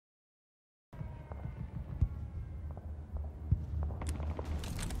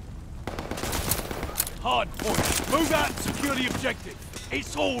Hard point. Move out and secure the objective.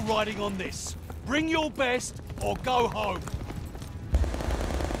 It's all riding on this. Bring your best or go home.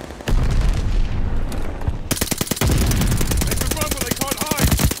 They can run, but they can't hide.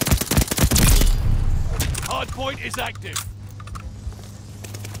 Hard point is active.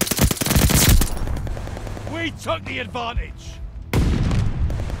 We took the advantage.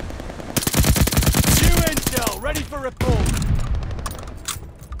 New intel, ready for report.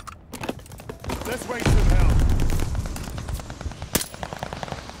 Let's wait some help.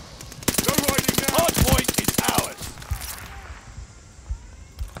 No riding now. Hard point is ours.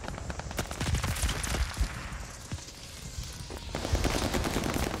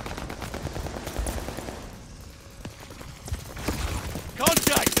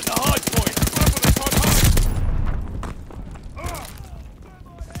 Contact at the hard point.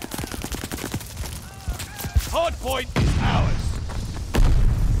 Hard point is ours.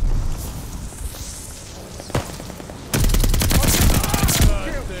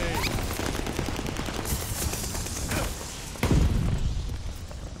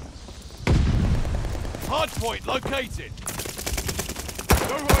 Hard point located.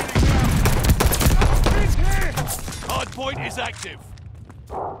 No riding now. He's here. Hard point is active.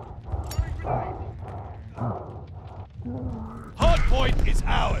 Hard point is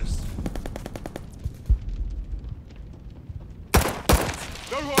ours.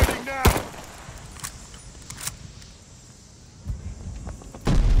 No riding now.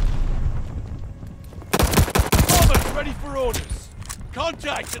 Bombers ready for orders.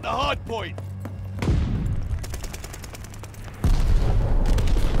 Contact at the hard point.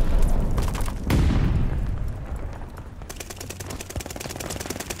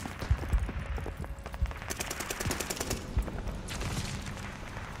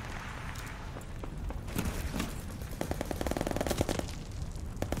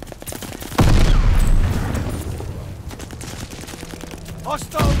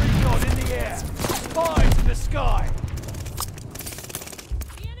 Hostile recon in the air. Spies in the sky.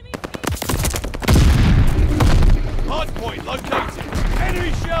 Hard point located.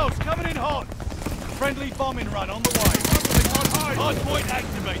 Enemy shells coming in hot. Friendly bombing run on the way. Hard point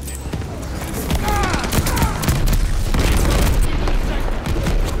activated.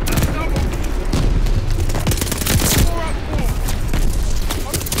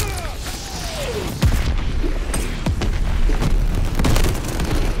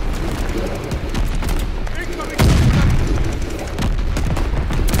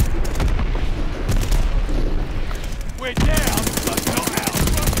 We're down, but not out.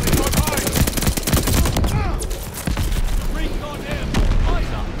 Recon airborne,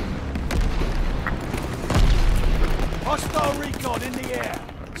 eyes up. Hostile recon in the air.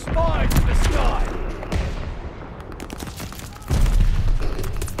 Spies in the sky.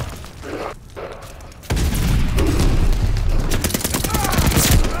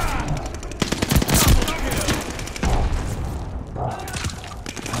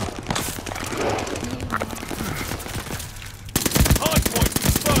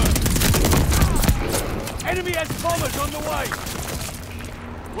 Enemy has bombers on the way!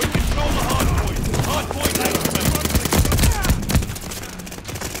 We control the hard point. Hard point activated.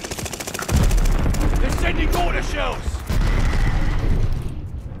 They're sending mortar shells!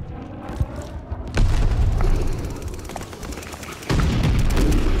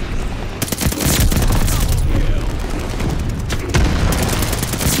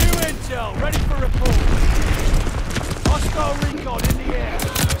 New intel, ready for report. Hostile recon in the air.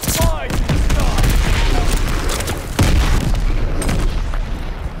 Spies in the sky.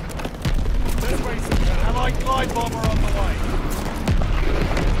 Allied glide bomber on the way.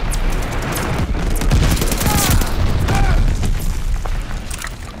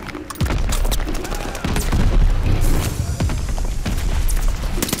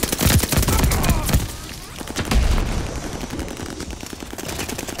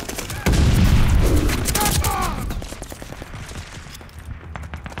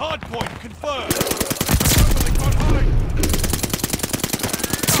 Hard point confirmed.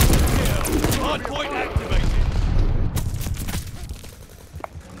 Hard point activated.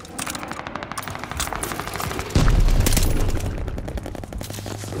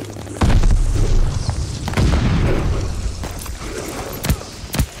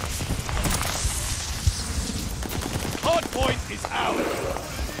 Hard point is ours.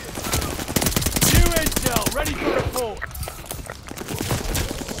 New intel, ready for report.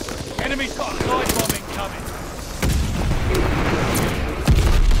 Enemy's got a glide bomb incoming.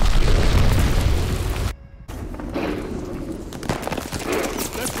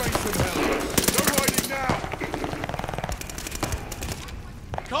 Let's raise some hell. No riding now.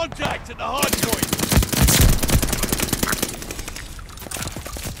 Contact at the hard point.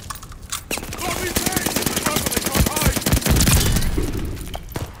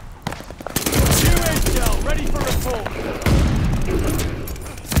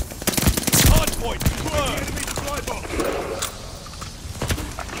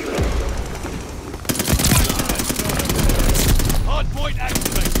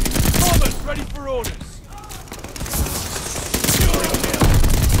 ready for orders.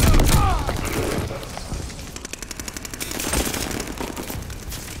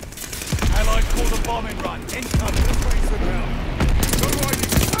 Allied call the bombing run. Incoming. Let's raise some hell. Go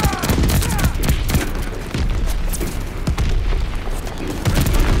riding.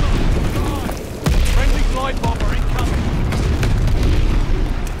 Friendly glide bomber incoming.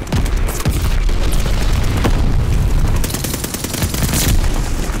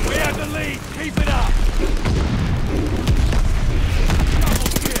 We have the lead. Keep it up.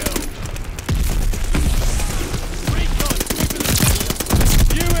 Double kill. Recon keeping the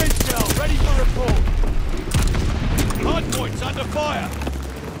new intel ready for report. Hardpoint's under fire.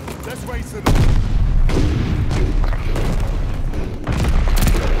 Let's raise some.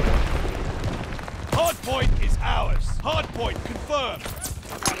 Hardpoint is ours. Hardpoint confirmed.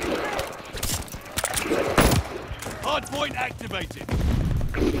 Hardpoint activated.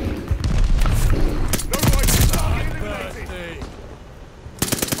 No riding. Eliminated.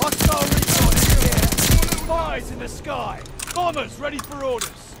 Hostile recon in the air. Spies in the sky. Bombers ready for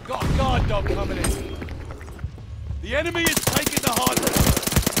orders. Got a guard dog coming in. The enemy is taking the hardpoint.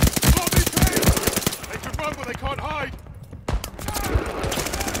 Lobby tail. They can run, but they can't hide.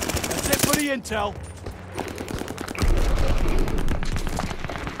 That's it for the intel.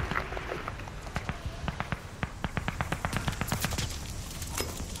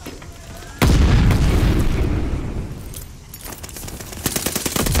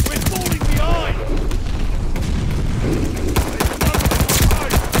 We're falling behind.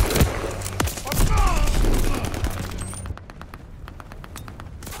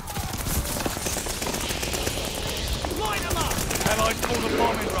 Line them up. Allied call the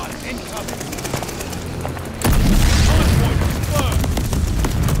bombing run. Incoming. Hardpoint confirmed.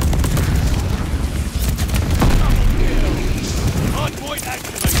 Double kill. Hardpoint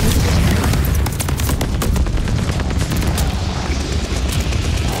activated.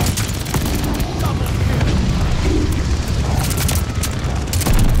 Double kill.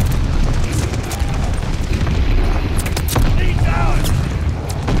 Lead's ours.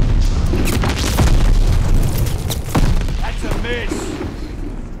 That's a miss.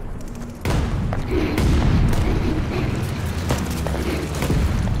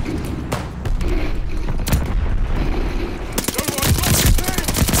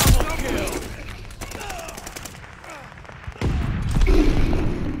 Double kill.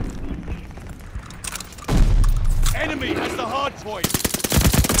 Enemy has the hard point.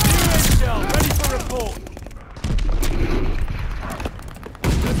 New intel ready for report.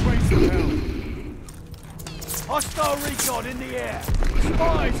 Let's raise some hell. Hostile recon in the air.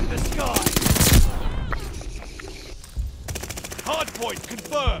 Spies in the sky. Hardpoint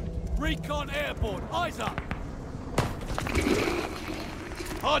confirmed. Recon airborne. Eyes up.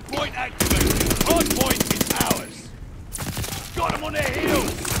 Hardpoint activated. Hardpoint is ours. Got them on their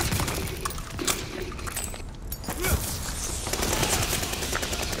heels.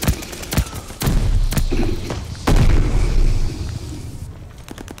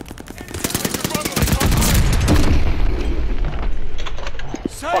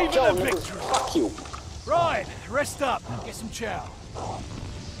 Saving the victory. Fuck you. Right, rest up. Get some chow.